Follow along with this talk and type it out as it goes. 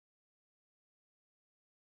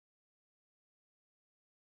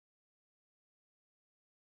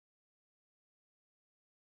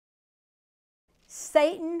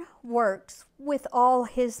Satan works with all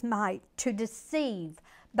his might to deceive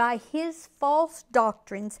by his false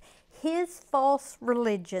doctrines, his false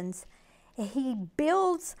religions. He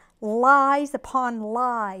builds lies upon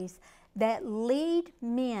lies that lead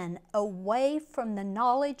men away from the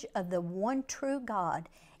knowledge of the one true God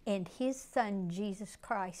and his Son, Jesus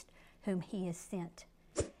Christ, whom he has sent.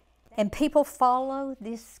 And people follow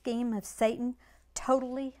this scheme of Satan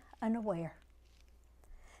totally unaware.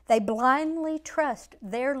 They blindly trust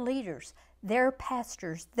their leaders, their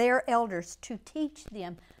pastors, their elders to teach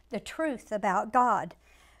them the truth about God.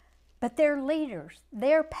 But their leaders,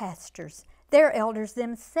 their pastors, their elders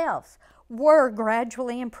themselves were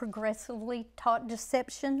gradually and progressively taught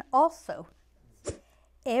deception also.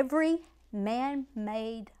 Every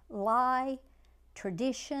man-made lie,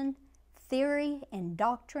 tradition, theory, and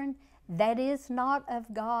doctrine that is not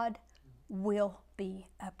of God will be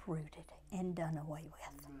uprooted and done away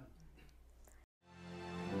with.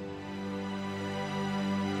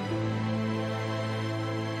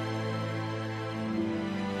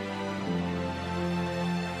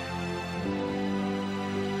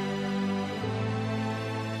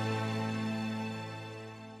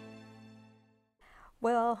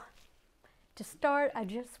 Well, to start, I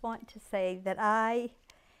just want to say that I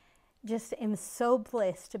just am so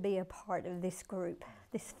blessed to be a part of this group,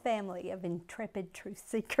 this family of intrepid truth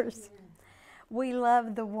seekers. We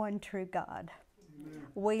love the one true God.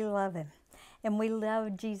 We love him. And we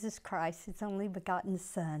love Jesus Christ, his only begotten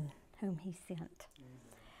Son, whom he sent.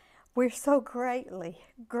 We're so greatly,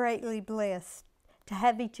 greatly blessed to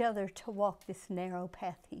have each other to walk this narrow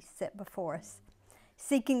path he set before us,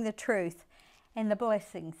 seeking the truth and the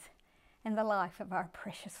blessings and the life of our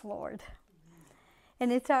precious Lord. And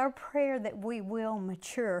it's our prayer that we will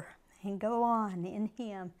mature and go on in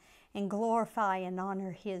him and glorify and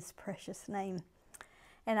honor his precious name.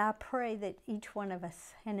 And I pray that each one of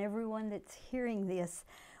us and everyone that's hearing this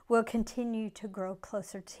will continue to grow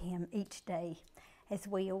closer to him each day as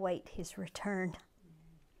we await his return.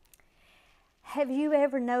 Have you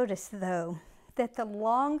ever noticed, though, that the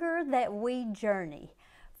longer that we journey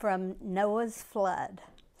from Noah's flood,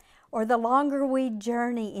 or the longer we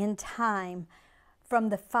journey in time from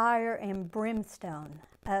the fire and brimstone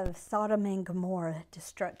of Sodom and Gomorrah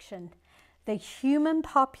destruction, the human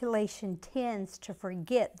population tends to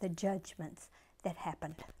forget the judgments that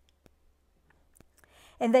happened.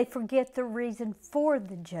 And they forget the reason for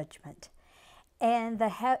the judgment. And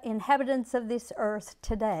the inhabitants of this earth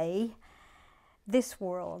today, this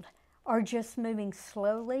world, are just moving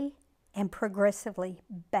slowly and progressively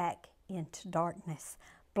back into darkness,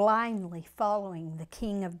 blindly following the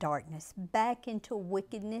king of darkness, back into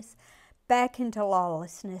wickedness, back into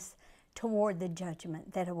lawlessness, toward the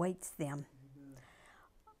judgment that awaits them.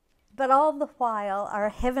 But all the while, our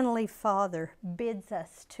Heavenly Father bids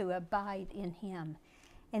us to abide in him.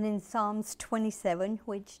 And in Psalms 27,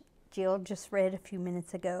 which Jill just read a few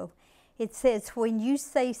minutes ago, it says, "When you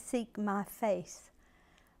say, seek my face,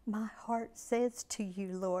 my heart says to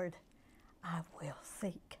you, Lord, I will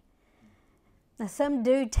seek." Now, some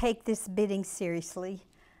do take this bidding seriously.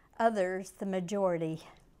 Others, the majority,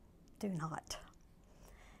 do not.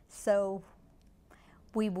 So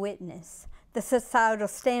we witness the societal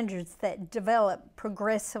standards that develop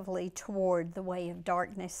progressively toward the way of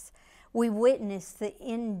darkness. We witness the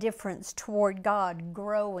indifference toward God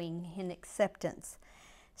growing in acceptance.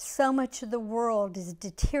 So much of the world is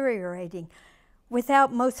deteriorating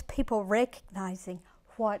without most people recognizing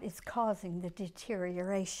what is causing the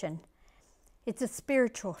deterioration. It's a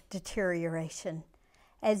spiritual deterioration,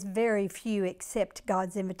 as very few accept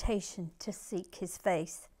God's invitation to seek his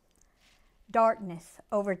face. Darkness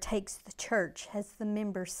overtakes the church as the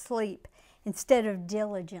members sleep instead of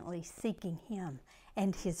diligently seeking him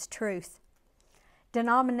and his truth.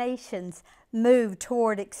 Denominations move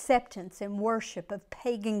toward acceptance and worship of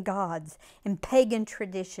pagan gods and pagan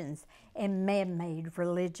traditions and man-made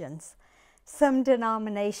religions. Some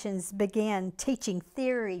denominations began teaching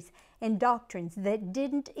theories and doctrines that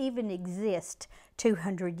didn't even exist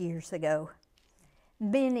 200 years ago.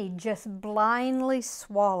 Many just blindly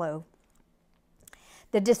swallow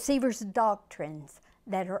the deceiver's doctrines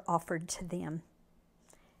that are offered to them.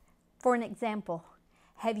 For an example,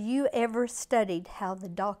 have you ever studied how the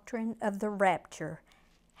doctrine of the rapture,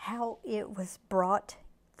 how it was brought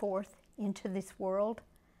forth into this world?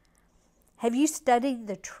 Have you studied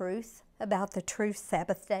the truth about the true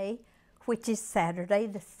Sabbath day, which is Saturday,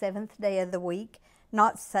 the 7th day of the week,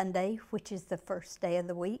 not Sunday, which is the first day of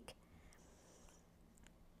the week?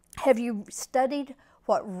 Have you studied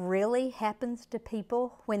what really happens to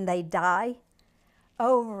people when they die?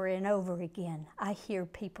 Over and over again, I hear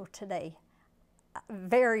people today,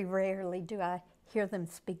 very rarely do I hear them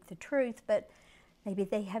speak the truth, but maybe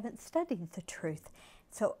they haven't studied the truth.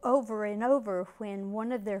 So over and over, when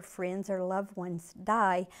one of their friends or loved ones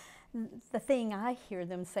die, the thing I hear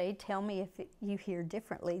them say, tell me if you hear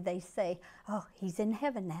differently, they say, oh, he's in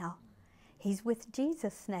heaven now. He's with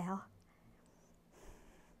Jesus now.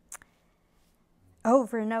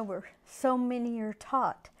 Over and over, so many are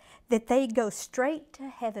taught that they go straight to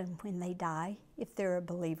heaven when they die, if they're a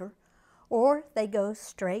believer, or they go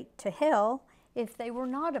straight to hell if they were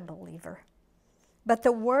not a believer. But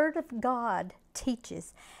the Word of God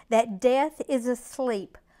teaches that death is a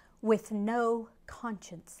sleep with no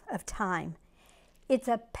conscience of time. It's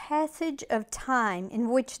a passage of time in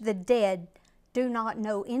which the dead do not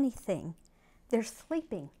know anything. They're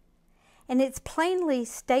sleeping. And it's plainly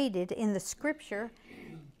stated in the Scripture.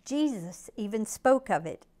 Jesus even spoke of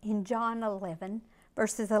it in John 11,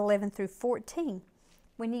 verses 11 through 14,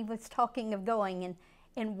 when he was talking of going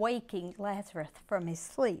and waking Lazarus from his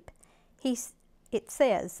sleep. It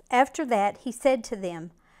says, after that he said to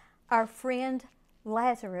them, our friend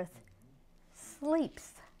Lazarus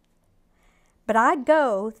sleeps, but I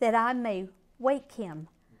go that I may wake him.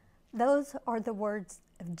 Those are the words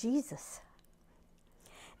of Jesus.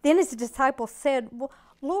 Then his disciples said, well,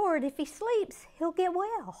 Lord, if he sleeps, he'll get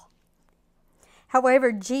well.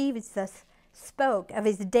 However, Jesus spoke of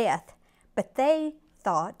his death, but they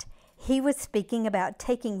thought he was speaking about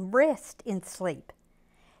taking rest in sleep.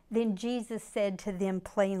 Then Jesus said to them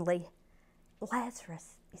plainly,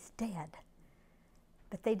 Lazarus is dead.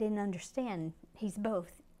 But they didn't understand he's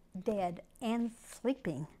both dead and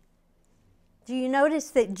sleeping. Do you notice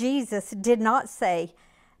that Jesus did not say,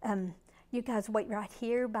 you guys wait right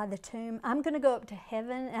here by the tomb. I'm going to go up to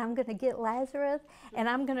heaven and I'm going to get Lazarus and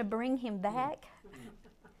I'm going to bring him back.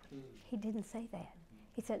 He didn't say that.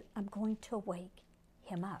 He said, I'm going to wake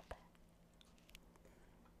him up.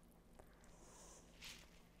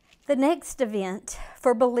 The next event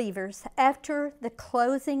for believers after the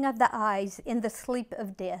closing of the eyes in the sleep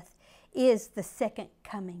of death is the second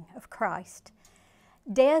coming of Christ.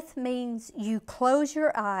 Death means you close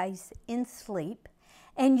your eyes in sleep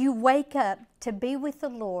and you wake up to be with the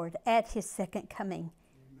Lord at his second coming,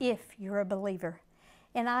 if you're a believer.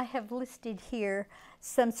 And I have listed here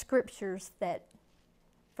some scriptures that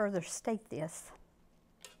further state this.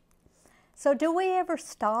 So do we ever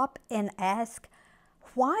stop and ask,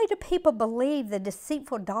 why do people believe the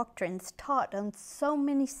deceitful doctrines taught on so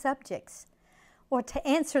many subjects? Well, to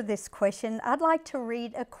answer this question, I'd like to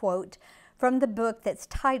read a quote from the book that's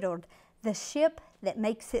titled, The Ship That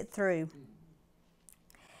Makes It Through.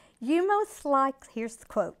 Here's the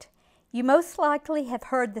quote, you most likely have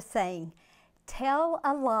heard the saying, tell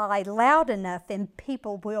a lie loud enough and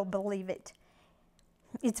people will believe it.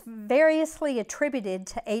 It's variously attributed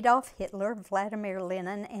to Adolf Hitler, Vladimir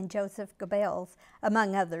Lenin, and Joseph Goebbels,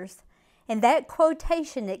 among others. And that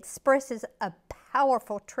quotation expresses a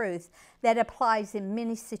powerful truth that applies in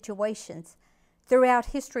many situations. Throughout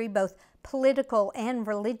history, both political and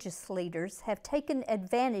religious leaders have taken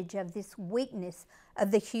advantage of this weakness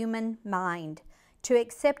of the human mind to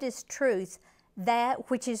accept as truth that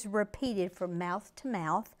which is repeated from mouth to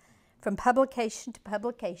mouth, from publication to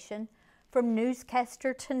publication, from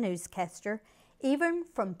newscaster to newscaster, even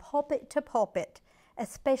from pulpit to pulpit,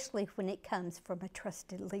 especially when it comes from a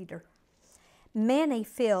trusted leader. Many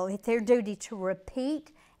feel it their duty to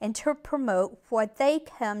repeat and to promote what they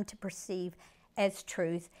come to perceive as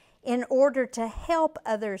truth in order to help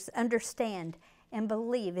others understand and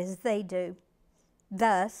believe as they do.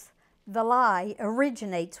 Thus, the lie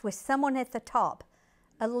originates with someone at the top,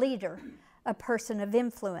 a leader, a person of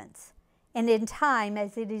influence. And in time,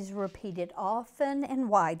 as it is repeated often and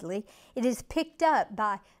widely, it is picked up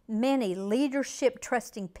by many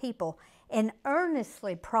leadership-trusting people and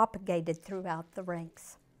earnestly propagated throughout the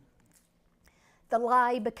ranks. The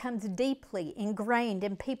lie becomes deeply ingrained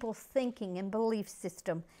in people's thinking and belief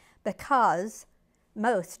system because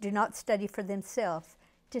most do not study for themselves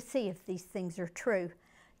to see if these things are true.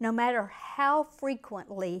 No matter how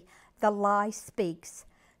frequently the lie speaks,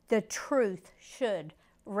 the truth should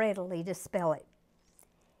readily dispel it.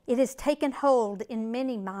 It has taken hold in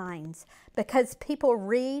many minds because people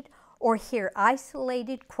read or hear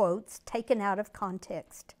isolated quotes taken out of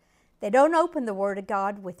context. They don't open the Word of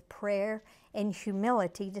God with prayer and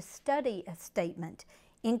humility to study a statement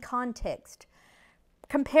in context,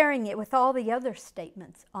 comparing it with all the other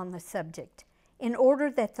statements on the subject, in order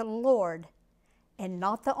that the Lord, and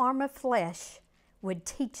not the arm of flesh, would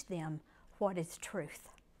teach them what is truth.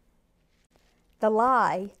 The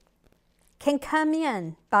lie can come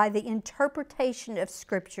in by the interpretation of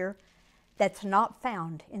Scripture that's not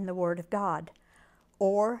found in the Word of God,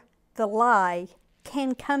 or the lie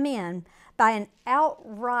can come in by an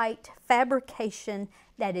outright fabrication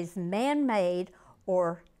that is man-made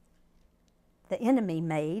or the enemy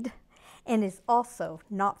made, and is also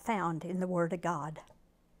not found in the Word of God.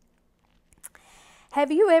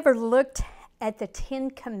 Have you ever looked at the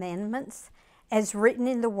 10 Commandments as written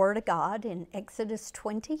in the Word of God in Exodus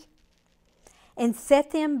 20 and set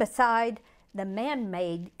them beside the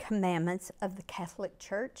man-made commandments of the Catholic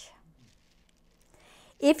Church?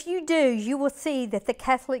 If you do, you will see that the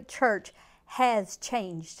Catholic Church has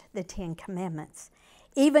changed the 10 Commandments,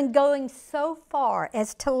 even going so far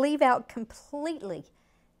as to leave out completely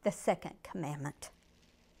the second commandment.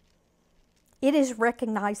 It is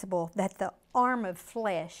recognizable that the arm of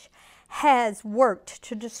flesh has worked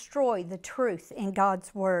to destroy the truth in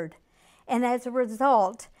God's Word, and as a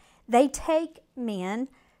result, they take men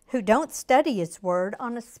who don't study His Word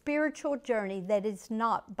on a spiritual journey that is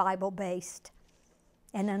not Bible-based.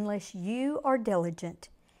 And unless you are diligent,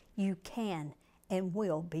 you can and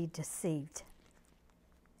will be deceived.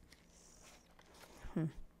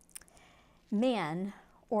 Men,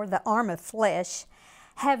 or the arm of flesh,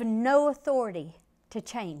 have no authority to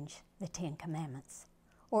change the 10 Commandments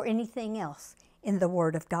or anything else in the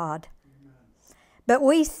Word of God. Amen. But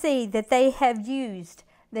we see that they have used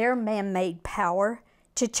their man-made power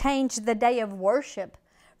to change the day of worship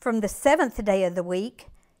from the 7th day of the week,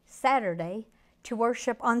 Saturday, to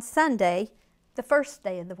worship on Sunday, the 1st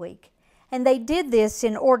day of the week. And they did this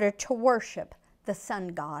in order to worship the sun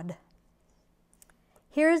god.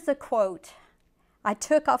 Here's a quote I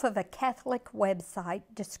took off of a Catholic website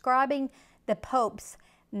describing the Pope's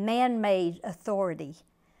man-made authority.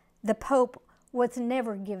 The Pope was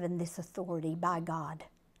never given this authority by God.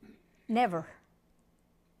 Never.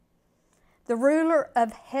 The ruler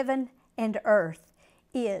of heaven and earth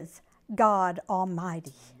is God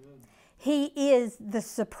Almighty. He is the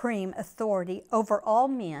supreme authority over all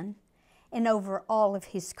men and over all of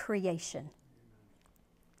His creation,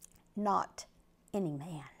 not any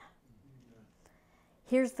man.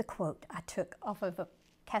 Here's the quote I took off of a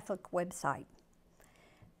Catholic website.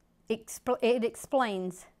 It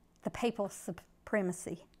explains the papal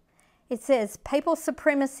supremacy. It says, papal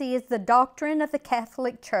supremacy is the doctrine of the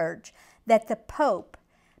Catholic Church that the Pope,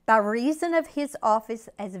 by reason of his office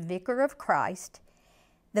as Vicar of Christ,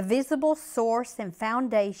 the visible source and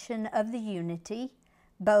foundation of the unity,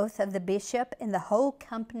 both of the bishop and the whole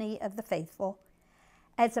company of the faithful,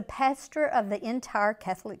 as a pastor of the entire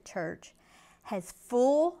Catholic Church, has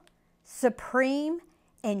full, supreme,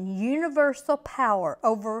 and universal power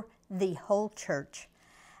over the whole Church,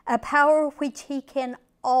 a power which he can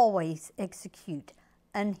always execute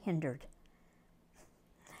unhindered.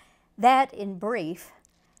 That, in brief,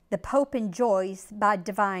 the Pope enjoys by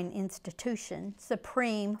divine institution,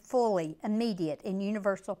 supreme, fully, immediate, and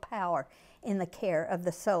universal power in the care of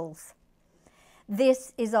the souls.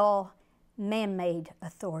 This is all man-made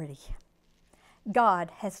authority.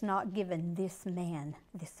 God has not given this man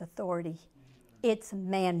this authority. It's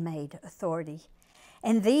man-made authority.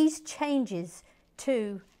 And these changes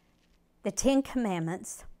to the 10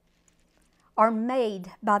 Commandments are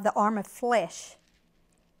made by the arm of flesh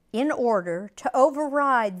in order to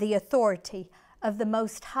override the authority of the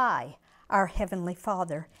Most High, our Heavenly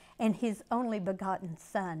Father, and His only begotten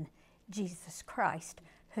Son, Jesus Christ,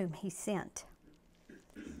 whom He sent.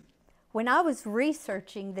 When I was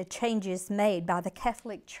researching the changes made by the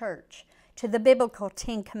Catholic Church to the biblical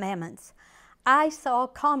 10 Commandments, I saw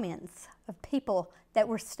comments of people that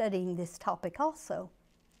were studying this topic also.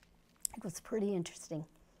 It was pretty interesting.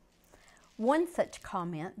 One such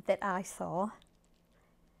comment that I saw,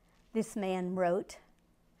 this man wrote,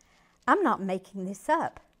 "I'm not making this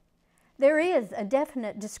up. There is a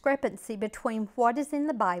definite discrepancy between what is in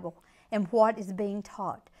the Bible and what is being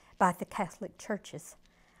taught by the Catholic churches.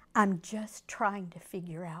 I'm just trying to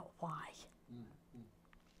figure out why."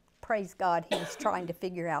 Praise God, he was trying to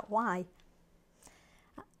figure out why.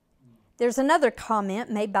 There's another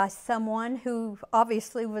comment made by someone who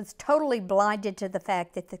obviously was totally blinded to the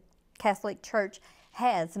fact that the Catholic Church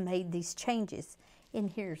has made these changes.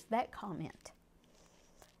 And here's that comment.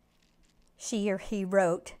 She or he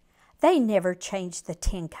wrote, "They never changed the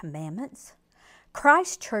 10 Commandments.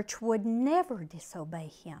 Christ's church would never disobey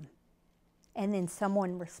Him." And then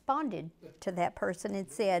someone responded to that person and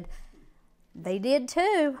said, "They did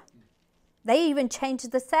too. They even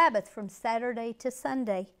changed the Sabbath from Saturday to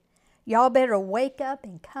Sunday. Y'all better wake up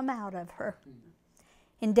and come out of her."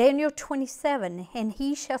 In Daniel 27, "And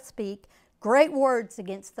he shall speak great words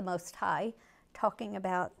against the Most High," talking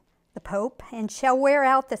about the Pope, "and shall wear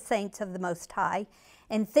out the saints of the Most High,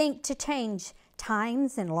 and think to change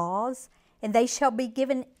times and laws, and they shall be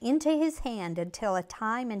given into his hand until a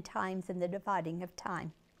time and times in the dividing of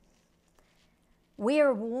time. We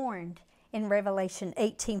are warned in Revelation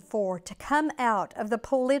 18:4 to come out of the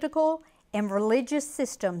political and religious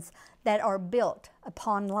systems that are built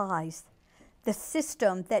upon lies. The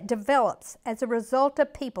system that develops as a result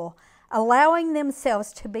of people allowing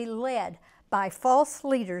themselves to be led by false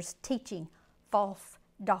leaders teaching false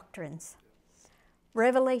doctrines.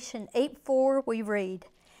 Revelation 8:4 we read,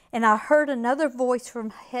 "And I heard another voice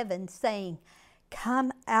from heaven saying,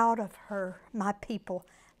 'Come out of her, my people,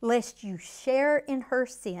 lest you share in her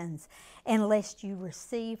sins, and lest you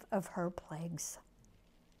receive of her plagues.'"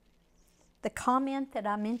 The comment that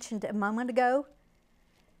I mentioned a moment ago,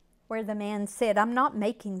 where the man said, "I'm not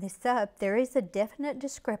making this up. There is a definite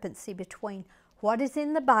discrepancy between what is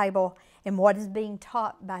in the Bible and what is being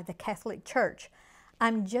taught by the Catholic Church.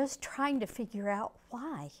 I'm just trying to figure out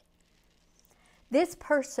why." This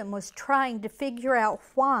person was trying to figure out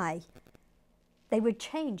why they would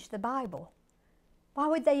change the Bible. Why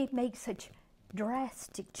would they make such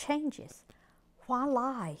drastic changes? Why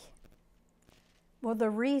lie? Well, the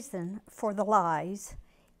reason for the lies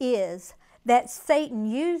is that Satan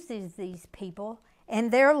uses these people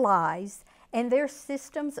and their lies and their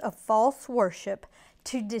systems of false worship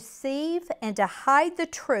to deceive and to hide the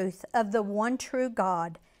truth of the one true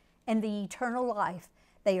God and the eternal life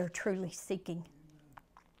they are truly seeking.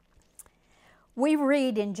 We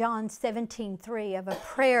read in John 17:3 of a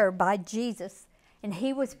prayer by Jesus, and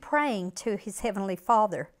he was praying to his heavenly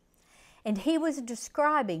Father, and he was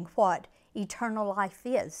describing what eternal life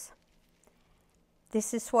is.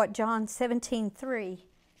 This is what John 17:3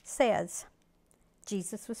 says.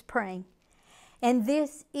 Jesus was praying, "And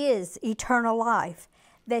this is eternal life,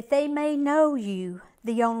 that they may know you,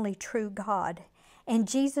 the only true God, and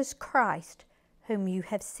Jesus Christ, whom you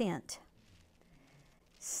have sent."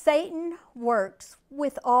 Satan works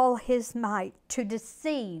with all his might to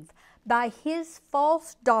deceive by his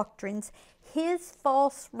false doctrines, his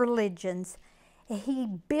false religions. He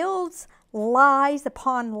builds lies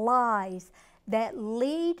upon lies that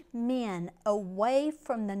lead men away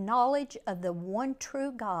from the knowledge of the one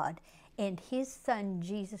true God and his Son,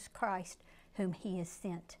 Jesus Christ, whom he has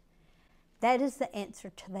sent. That is the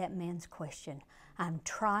answer to that man's question. I'm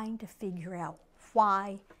trying to figure out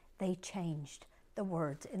why they changed the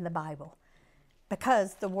words in the Bible.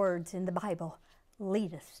 Because the words in the Bible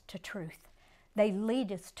lead us to truth. They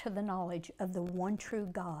lead us to the knowledge of the one true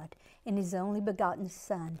God and his only begotten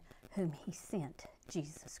Son, whom he sent,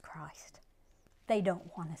 Jesus Christ. They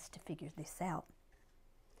don't want us to figure this out.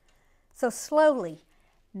 So slowly,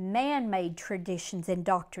 man-made traditions and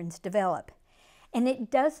doctrines develop. And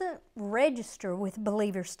it doesn't register with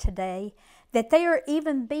believers today that they are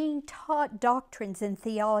even being taught doctrines and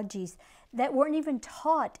theologies that weren't even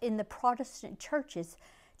taught in the Protestant churches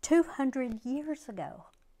 200 years ago.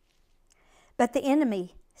 But the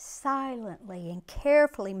enemy silently and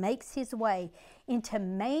carefully makes his way into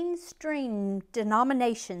mainstream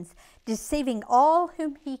denominations, deceiving all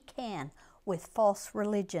whom he can with false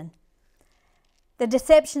religion. The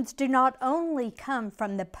deceptions do not only come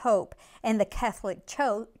from the Pope and the Catholic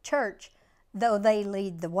Church, though they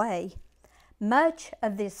lead the way. Much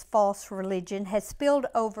of this false religion has spilled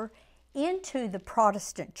over into the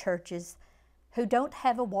Protestant churches, who don't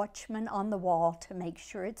have a watchman on the wall to make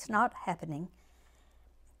sure it's not happening.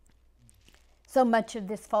 So much of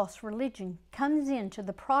this false religion comes into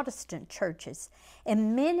the Protestant churches,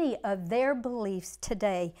 and many of their beliefs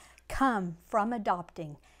today come from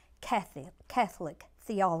adopting Catholic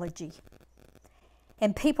theology.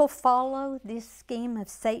 And people follow this scheme of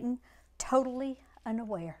Satan totally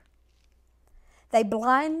unaware. They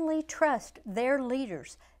blindly trust their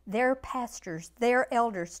leaders, their pastors, their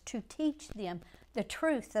elders to teach them the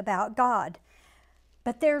truth about God.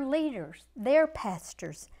 But their leaders, their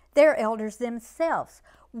pastors, their elders themselves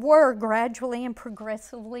were gradually and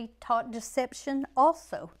progressively taught deception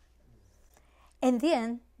also. And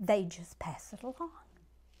then they just pass it along.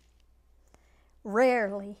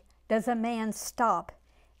 Rarely does a man stop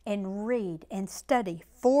and read and study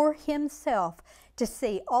for himself to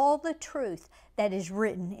see all the truth that is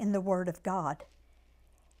written in the Word of God,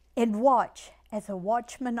 and watch as a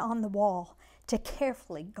watchman on the wall to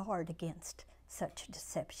carefully guard against such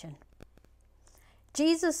deception.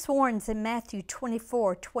 Jesus warns in Matthew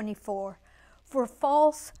 24:24, "For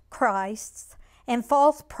false Christs and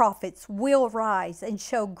false prophets will rise and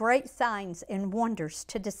show great signs and wonders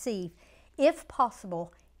to deceive, if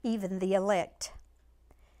possible, even the elect."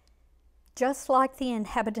 Just like the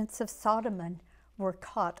inhabitants of Sodom were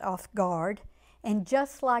caught off guard, and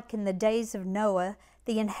just like in the days of Noah,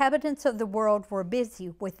 the inhabitants of the world were busy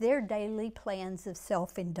with their daily plans of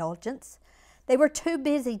self-indulgence. They were too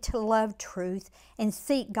busy to love truth and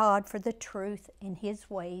seek God for the truth in His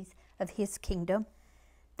ways of His kingdom.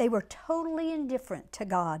 They were totally indifferent to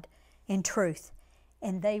God in truth,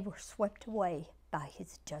 and they were swept away by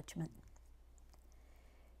His judgment.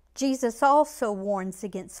 Jesus also warns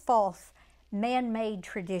against false, man-made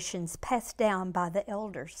traditions passed down by the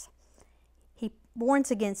elders. He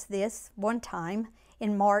warns against this one time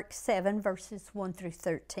in Mark 7, verses 1 through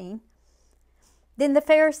 13. Then the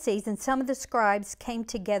Pharisees and some of the scribes came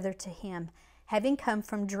together to him, having come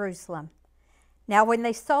from Jerusalem. Now when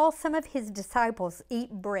they saw some of his disciples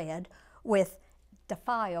eat bread with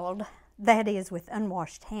defiled, that is, with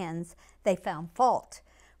unwashed hands, they found fault.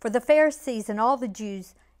 For the Pharisees and all the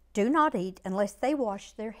Jews do not eat unless they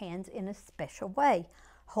wash their hands in a special way,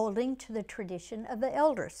 holding to the tradition of the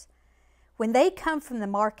elders. When they come from the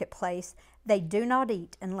marketplace, they do not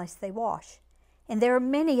eat unless they wash. And there are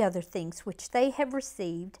many other things which they have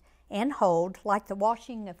received and hold, like the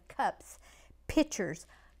washing of cups, pitchers,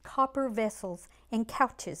 copper vessels, and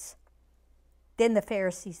couches. Then the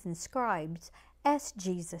Pharisees and scribes asked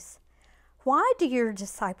Jesus, "Why do your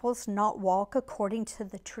disciples not walk according to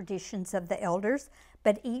the traditions of the elders,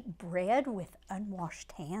 but eat bread with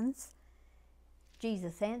unwashed hands?"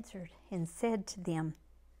 Jesus answered and said to them,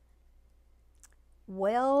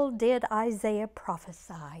 "Well did Isaiah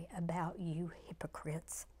prophesy about you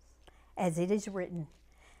hypocrites, as it is written,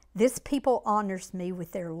 'This people honors me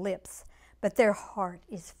with their lips, but their heart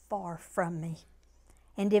is far from me.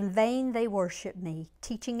 And in vain they worship me,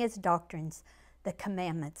 teaching as doctrines the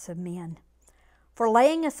commandments of men. For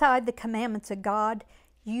laying aside the commandments of God,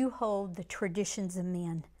 you hold the traditions of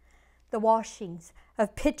men, the washings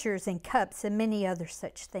of pitchers and cups and many other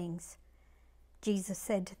such things.' Jesus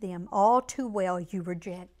said to them, 'All too well you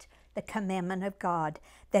reject the commandment of God,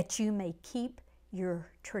 that you may keep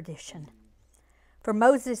your tradition. For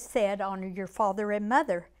Moses said, honor your father and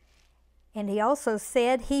mother. And he also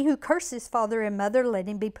said, he who curses father and mother, let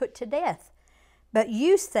him be put to death. But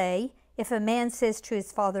you say, if a man says to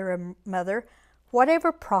his father and mother,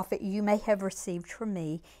 whatever profit you may have received from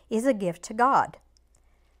me is a gift to God,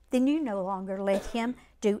 then you no longer let him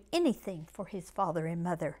do anything for his father and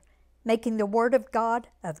mother, making the word of God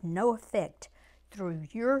of no effect through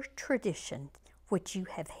your tradition which you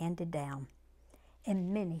have handed down.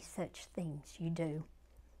 And many such things you do."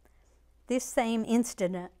 This same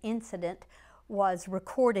incident was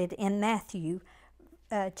recorded in Matthew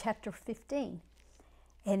chapter 15.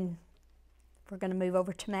 And we're going to move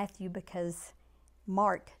over to Matthew because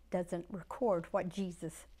Mark doesn't record what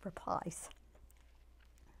Jesus replies.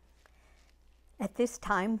 At this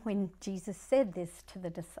time, when Jesus said this to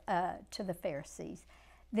the Pharisees,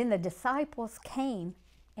 then the disciples came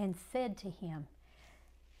and said to him,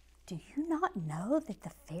 "Do you not know that the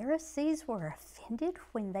Pharisees were offended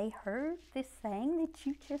when they heard this saying that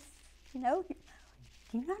you just, do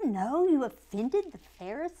you not know you offended the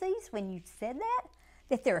Pharisees when you said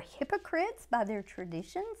that they're hypocrites by their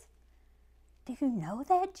traditions? Do you know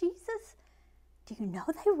that, Jesus? Do you know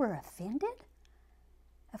they were offended?"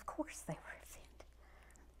 Of course they were offended.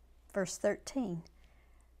 Verse 13,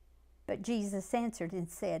 "But Jesus answered and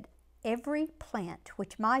said, every plant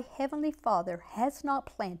which my heavenly Father has not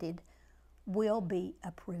planted will be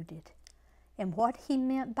uprooted." And what he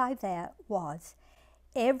meant by that was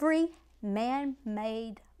every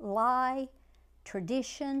man-made lie,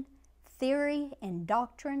 tradition, theory, and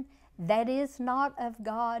doctrine that is not of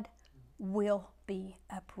God will be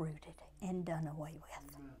uprooted and done away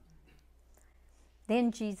with.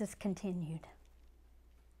 Then Jesus continued,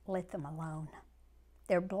 "Let them alone.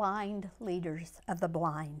 They're blind leaders of the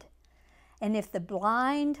blind. And if the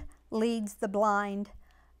blind leads the blind,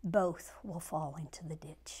 both will fall into the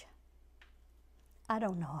ditch." I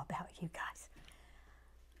don't know about you guys.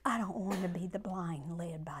 I don't want to be the blind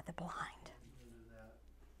led by the blind.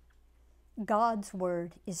 God's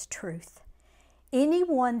word is truth.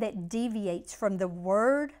 Anyone that deviates from the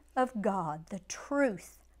word of God, the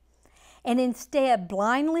truth, and instead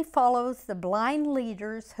blindly follows the blind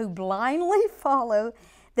leaders who blindly follow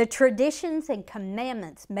the traditions and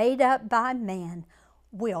commandments made up by man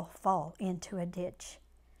will fall into a ditch.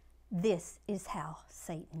 This is how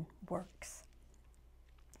Satan works.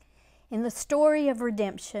 In the story of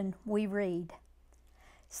redemption, we read,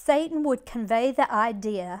 Satan would convey the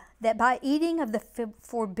idea that by eating of the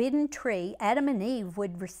forbidden tree, Adam and Eve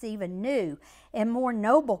would receive a new and more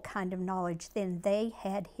noble kind of knowledge than they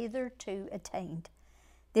had hitherto attained.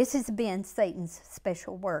 This has been Satan's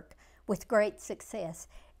special work, with great success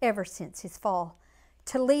ever since his fall,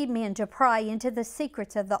 to lead men to pry into the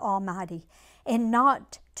secrets of the Almighty and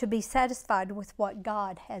not to be satisfied with what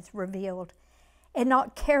God has revealed, and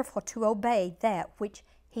not careful to obey that which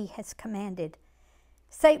He has commanded.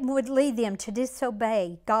 Satan would lead them to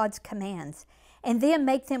disobey God's commands, and then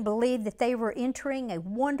make them believe that they were entering a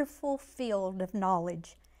wonderful field of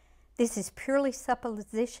knowledge. This is purely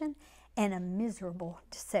supposition and a miserable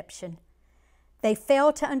deception. They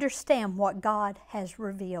fail to understand what God has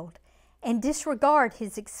revealed and disregard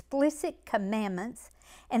His explicit commandments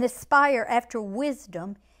and aspire after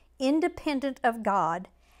wisdom independent of God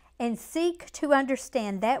and seek to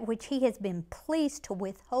understand that which He has been pleased to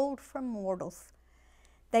withhold from mortals.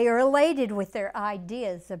 They are elated with their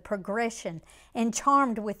ideas of progression and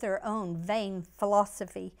charmed with their own vain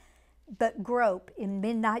philosophy, but grope in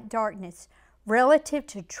midnight darkness relative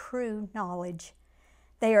to true knowledge.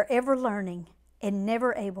 They are ever learning and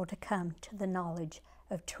never able to come to the knowledge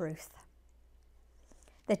of truth.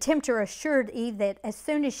 The tempter assured Eve that as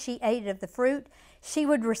soon as she ate of the fruit, she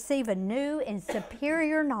would receive a new and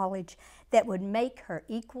superior knowledge that would make her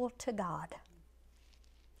equal to God.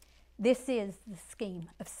 This is the scheme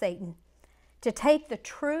of Satan, to take the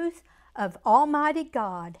truth of Almighty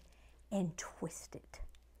God and twist it.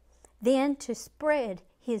 Then to spread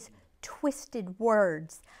his twisted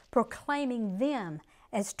words, proclaiming them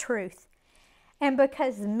as truth. And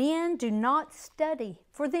because men do not study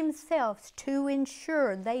for themselves to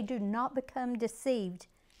ensure they do not become deceived,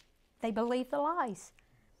 they believe the lies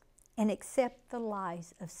and accept the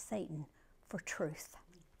lies of Satan for truth.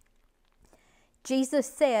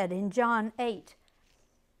 Jesus said in John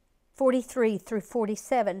 8:43 through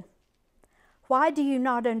 47, "Why do you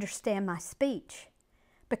not understand my speech?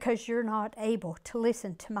 Because you're not able to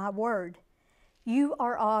listen to my word. You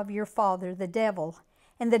are of your father, the devil,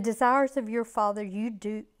 and the desires of your father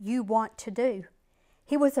you want to do.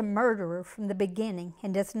 He was a murderer from the beginning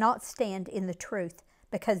and does not stand in the truth,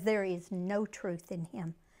 because there is no truth in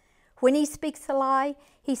him. When he speaks a lie,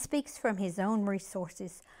 he speaks from his own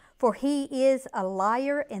resources, for he is a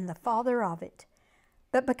liar and the father of it.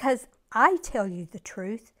 But because I tell you the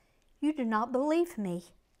truth, you do not believe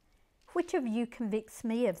me. Which of you convicts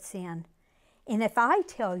me of sin? And if I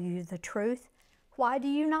tell you the truth, why do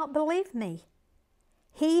you not believe me?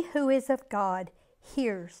 He who is of God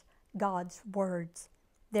hears God's words.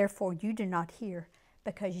 Therefore you do not hear,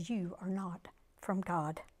 because you are not from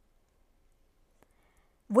God."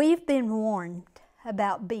 We've been warned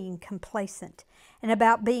about being complacent and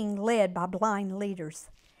about being led by blind leaders.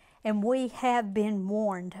 And we have been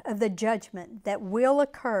warned of the judgment that will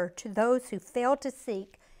occur to those who fail to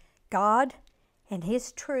seek God and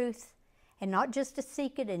His truth, and not just to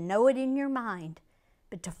seek it and know it in your mind,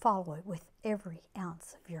 but to follow it with every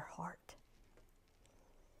ounce of your heart.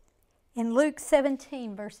 In Luke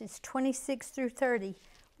 17, verses 26 through 30,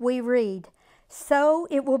 we read, "So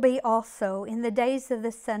it will be also in the days of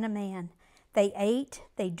the Son of Man. They ate,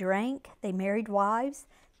 they drank, they married wives,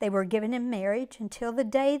 they were given in marriage until the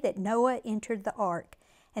day that Noah entered the ark,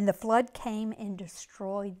 and the flood came and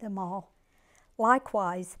destroyed them all.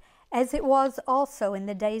 Likewise, as it was also in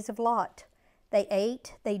the days of Lot. They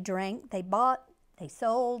ate, they drank, they bought, they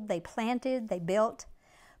sold, they planted, they built.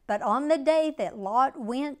 But on the day that Lot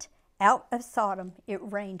went out of Sodom, it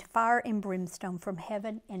rained fire and brimstone from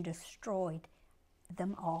heaven and destroyed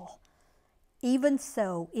them all. Even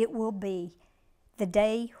so it will be the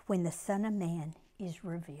day when the Son of Man is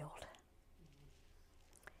revealed."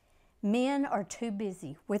 Men are too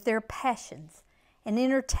busy with their passions and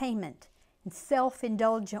entertainment and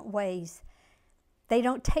self-indulgent ways. They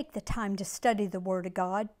don't take the time to study the Word of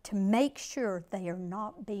God to make sure they are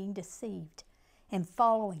not being deceived and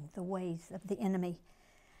following the ways of the enemy.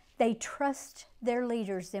 They trust their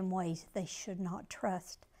leaders in ways they should not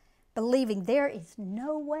trust, believing there is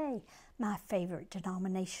no way my favorite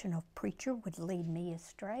denominational preacher would lead me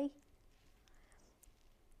astray.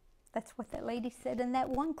 That's what that lady said in that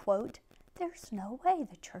one quote. There's no way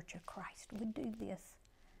the Church of Christ would do this.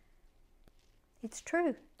 It's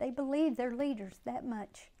true. They believe their leaders that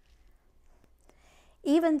much.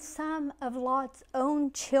 Even some of Lot's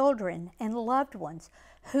own children and loved ones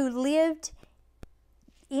who lived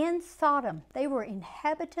in Sodom, they were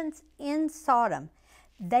inhabitants in Sodom.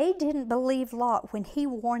 They didn't believe Lot when he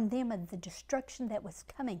warned them of the destruction that was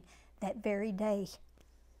coming that very day.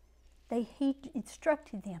 He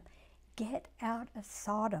instructed them, get out of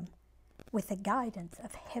Sodom with the guidance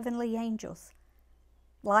of heavenly angels.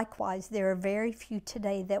 Likewise, there are very few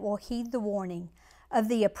today that will heed the warning of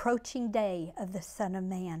the approaching day of the Son of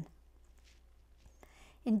Man.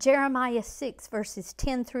 In Jeremiah 6, verses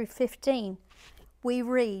 10 through 15, we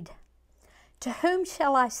read, "To whom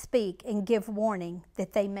shall I speak and give warning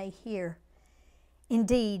that they may hear?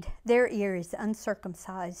 Indeed, their ear is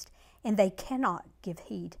uncircumcised, and they cannot give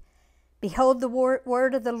heed. Behold, the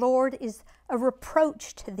word of the Lord is a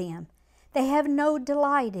reproach to them. They have no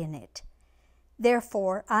delight in it.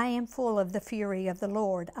 Therefore, I am full of the fury of the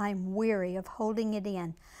Lord. I am weary of holding it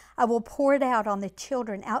in. I will pour it out on the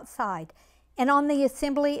children outside, and on the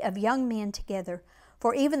assembly of young men together.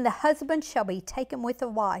 For even the husband shall be taken with the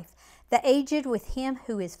wife, the aged with him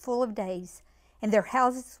who is full of days. And their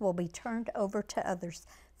houses will be turned over to others,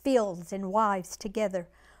 fields and wives together.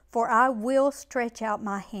 For I will stretch out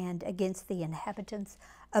my hand against the inhabitants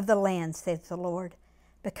of the land, says the Lord.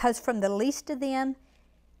 Because from the least of them,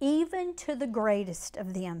 even to the greatest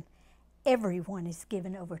of them, everyone is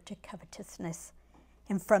given over to covetousness.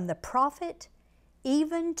 And from the prophet,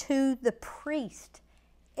 even to the priest,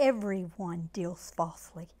 everyone deals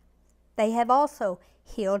falsely. They have also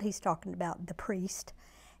healed, he's talking about the priest,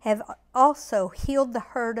 have also healed the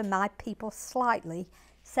herd of my people slightly,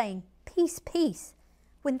 saying, peace, peace,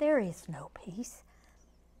 when there is no peace.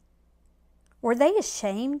 Were they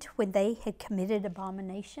ashamed when they had committed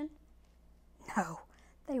abomination? No,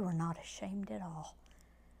 they were not ashamed at all,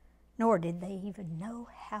 nor did they even know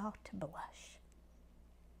how to blush.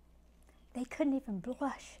 They couldn't even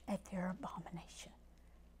blush at their abomination.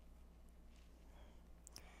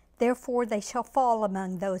 Therefore they shall fall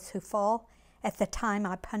among those who fall. At the time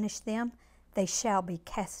I punish them, they shall be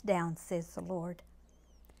cast down, says the Lord.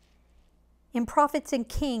 In Prophets and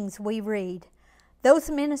Kings we read,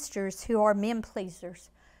 those ministers who are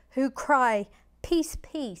men-pleasers, who cry, peace,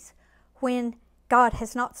 peace, when God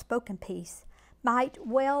has not spoken peace, might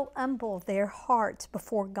well humble their hearts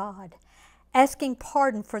before God, asking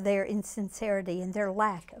pardon for their insincerity and their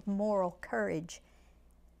lack of moral courage.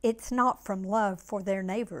 It's not from love for their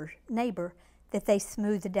neighbor that they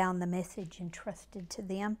smooth down the message entrusted to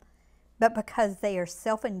them, but because they are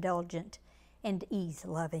self-indulgent and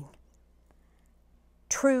ease-loving.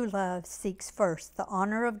 True love seeks first the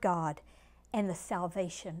honor of God and the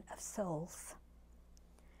salvation of souls.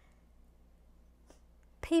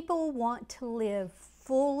 People want to live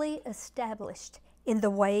fully established in the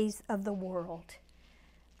ways of the world.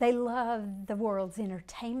 They love the world's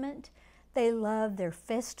entertainment. They love their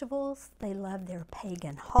festivals. They love their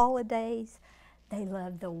pagan holidays. They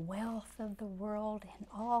love the wealth of the world and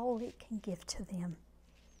all it can give to them.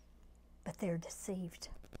 But they're deceived.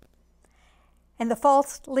 And the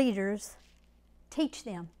false leaders teach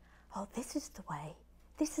them, oh, this is the way.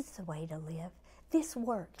 This is the way to live. This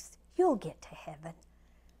works. You'll get to heaven.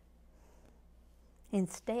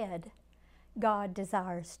 Instead, God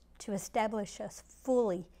desires to establish us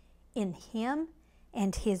fully in Him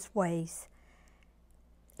and His ways.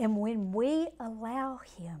 And when we allow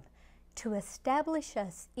Him to establish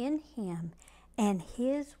us in Him and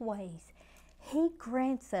His ways, He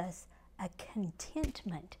grants us a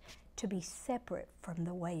contentment to be separate from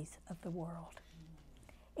the ways of the world.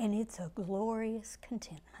 And it's a glorious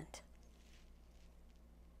contentment.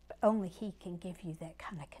 But only He can give you that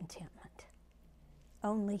kind of contentment.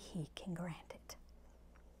 Only He can grant it.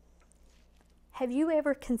 Have you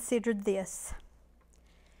ever considered this?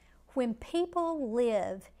 When people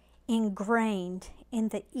live ingrained in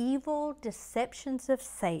the evil deceptions of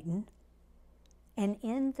Satan and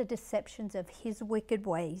in the deceptions of his wicked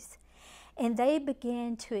ways, and they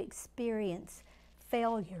began to experience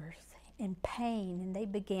failures and pain, and they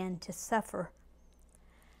began to suffer,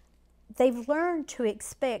 they've learned to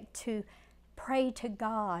expect to pray to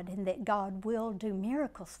God and that God will do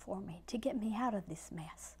miracles for me to get me out of this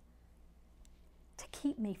mess, to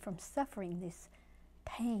keep me from suffering this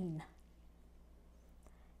pain.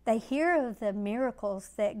 They hear of the miracles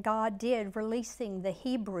that God did releasing the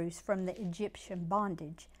Hebrews from the Egyptian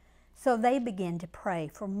bondage, so they begin to pray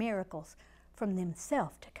for miracles from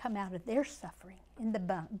themselves to come out of their suffering in the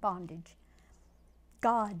bondage.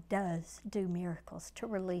 God does do miracles to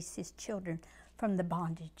release His children from the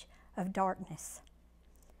bondage of darkness.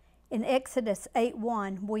 In Exodus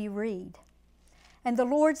 8:1 we read, "And the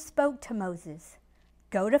Lord spoke to Moses,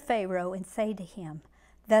 Go to Pharaoh and say to him,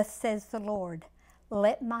 Thus says the Lord,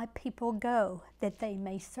 Let my people go, that they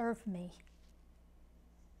may serve me."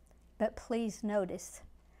 But please notice,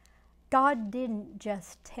 God didn't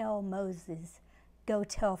just tell Moses, go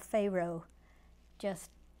tell Pharaoh, just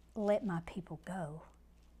let my people go.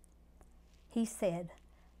 He said,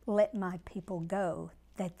 let my people go,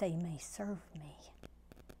 that they may serve me.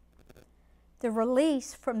 The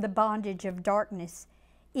release from the bondage of darkness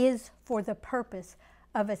is for the purpose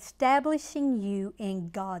of establishing you in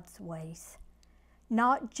God's ways,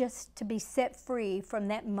 not just to be set free from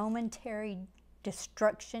that momentary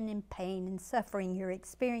destruction and pain and suffering you're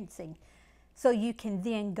experiencing, so you can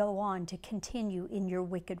then go on to continue in your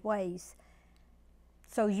wicked ways.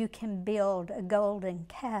 So you can build a golden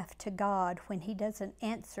calf to God when He doesn't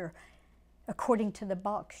answer according to the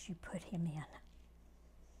box you put Him in.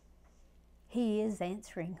 He is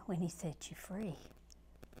answering when He sets you free.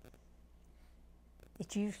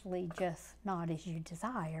 It's usually just not as you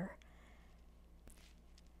desire,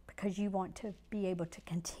 because you want to be able to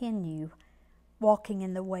continue walking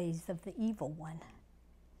in the ways of the evil one.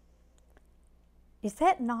 Is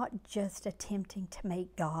that not just attempting to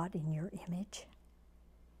make God in your image?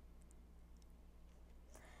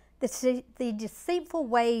 The deceitful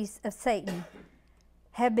ways of Satan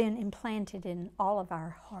have been implanted in all of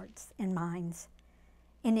our hearts and minds,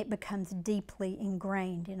 and it becomes deeply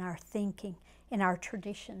ingrained in our thinking, in our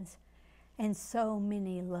traditions, and so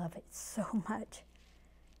many love it so much.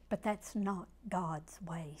 But that's not God's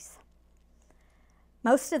ways.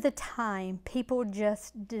 Most of the time, people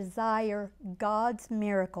just desire God's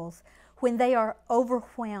miracles when they are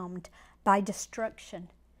overwhelmed by destruction,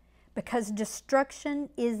 because destruction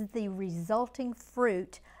is the resulting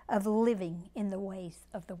fruit of living in the ways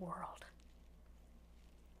of the world.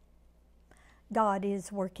 God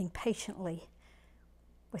is working patiently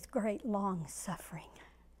with great long suffering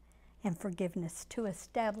and forgiveness to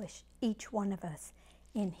establish each one of us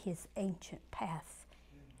in His ancient paths,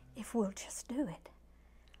 if we'll just do it.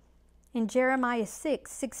 In Jeremiah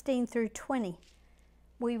 6:16 through 20,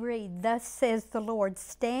 we read, "Thus says the Lord,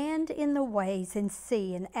 stand in the ways and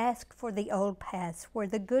see, and ask for the old paths where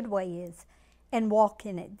the good way is, and walk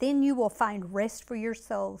in it. Then you will find rest for your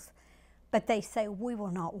souls." But they say, "We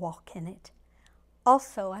will not walk in it."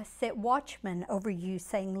 "Also I set watchmen over you,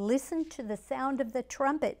 saying, listen to the sound of the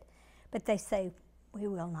trumpet." But they say, "We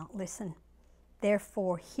will not listen."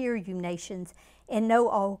 "Therefore hear, you nations, and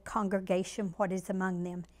know, O congregation, what is among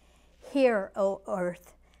them. Hear, O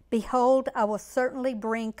earth. Behold, I will certainly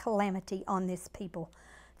bring calamity on this people,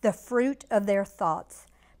 the fruit of their thoughts,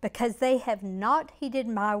 because they have not heeded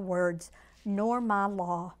my words nor my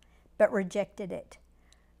law, but rejected it.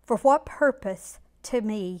 For what purpose to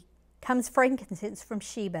me comes frankincense from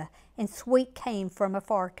Sheba, and sweet cane from a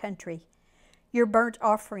far country? Your burnt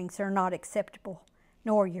offerings are not acceptable,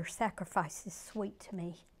 nor your sacrifices sweet to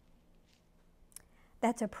me."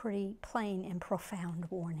 That's a pretty plain and profound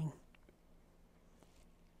warning.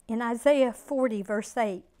 In Isaiah 40, verse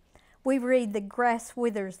 8, we read, "The grass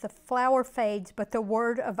withers, the flower fades, but the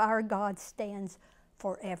word of our God stands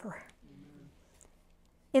forever." Amen.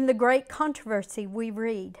 In the great controversy, we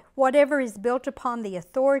read, "Whatever is built upon the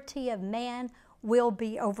authority of man will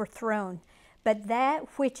be overthrown, but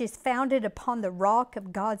that which is founded upon the rock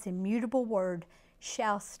of God's immutable word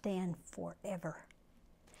shall stand forever."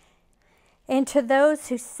 And to those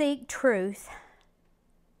who seek truth,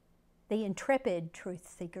 the intrepid truth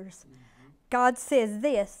seekers, God says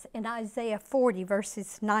this in Isaiah 40,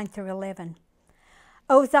 verses 9 through 11.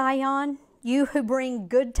 "O Zion, you who bring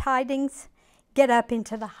good tidings, get up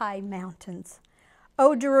into the high mountains.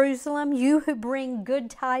 O Jerusalem, you who bring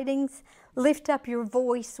good tidings, lift up your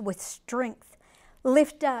voice with strength.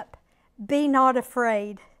 Lift up, be not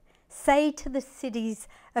afraid. Say to the cities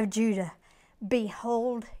of Judah,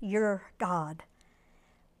 behold your God.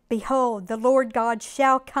 Behold, the Lord God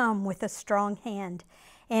shall come with a strong hand,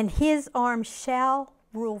 and His arm shall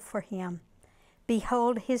rule for Him.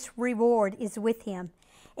 Behold, His reward is with Him,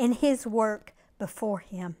 and His work before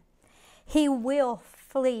Him. He will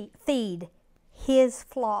feed His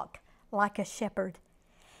flock like a shepherd.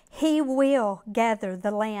 He will gather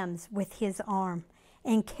the lambs with His arm,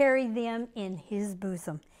 and carry them in His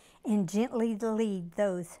bosom, and gently lead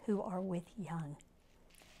those who are with young."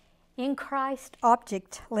 In Christ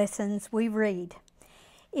Object Lessons, we read,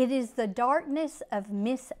 "It is the darkness of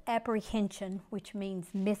misapprehension," which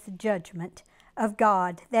means misjudgment, "of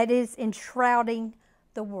God that is enshrouding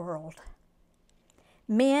the world.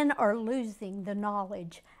 Men are losing the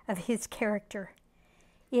knowledge of His character.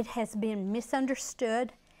 It has been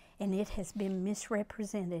misunderstood, and it has been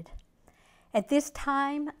misrepresented. At this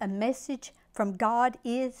time, a message from God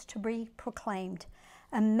is to be proclaimed,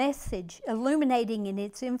 a message illuminating in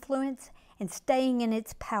its influence and staying in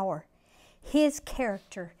its power. His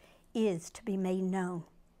character is to be made known.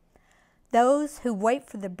 Those who wait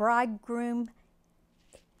for the bridegroom's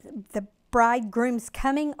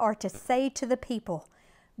coming are to say to the people,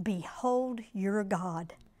 behold your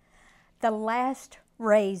God." The last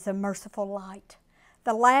rays of merciful light,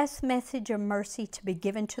 the last message of mercy to be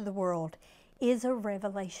given to the world, is a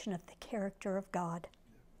revelation of the character of God.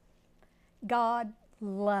 God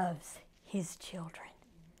loves His children.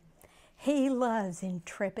 He loves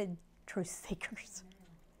intrepid truth seekers.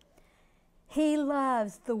 He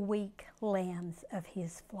loves the weak lambs of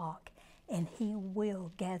his flock, and he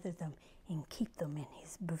will gather them and keep them in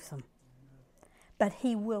his bosom. But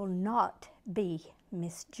he will not be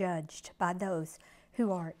misjudged by those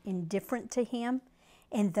who are indifferent to him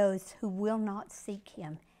and those who will not seek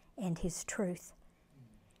him and his truth.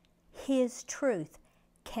 His truth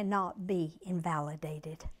cannot be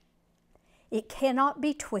invalidated. It cannot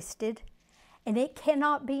be twisted, and it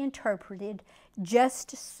cannot be interpreted just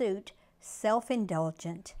to suit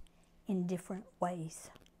self-indulgent, indifferent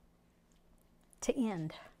ways. To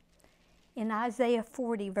end, in Isaiah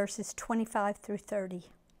 40, verses 25 through 30,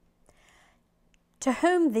 to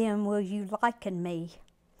whom then will you liken me,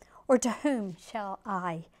 or to whom shall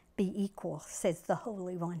I be equal, says the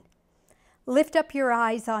Holy One. Lift up your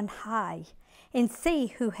eyes on high and see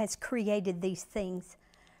who has created these things,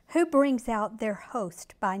 who brings out their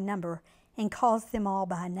host by number and calls them all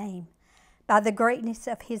by name. By the greatness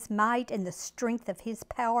of his might and the strength of his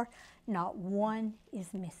power, not one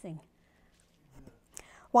is missing.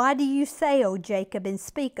 Why do you say, O Jacob, and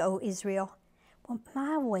speak, O Israel? Well,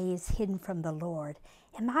 my way is hidden from the Lord,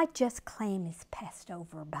 and my just claim is passed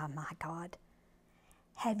over by my God.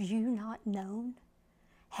 Have you not known?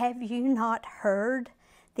 Have you not heard?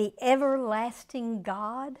 The everlasting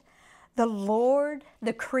God, the Lord,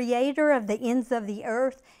 the creator of the ends of the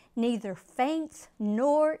earth, neither faints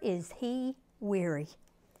nor is he weary.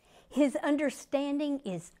 His understanding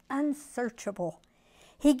is unsearchable.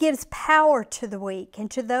 He gives power to the weak,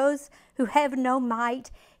 and to those who have no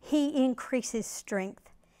might, he increases strength.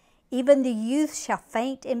 Even the youth shall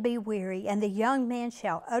faint and be weary, and the young man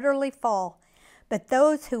shall utterly fall. But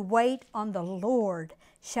those who wait on the Lord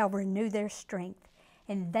shall renew their strength,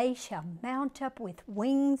 and they shall mount up with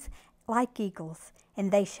wings like eagles,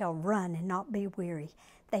 and they shall run and not be weary.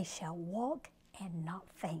 They shall walk and not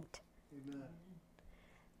faint. Amen.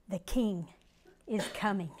 The King is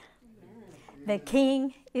coming. Amen. The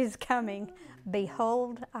King is coming.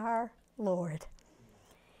 Behold our Lord.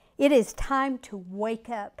 It is time to wake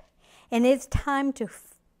up, and it's time to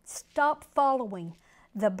stop following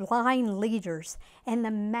the blind leaders and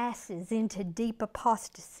the masses into deep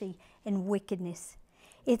apostasy and wickedness.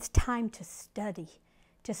 It's time to study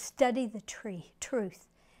the truth,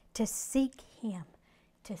 to seek him,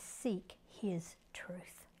 to seek his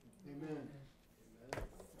truth. Amen.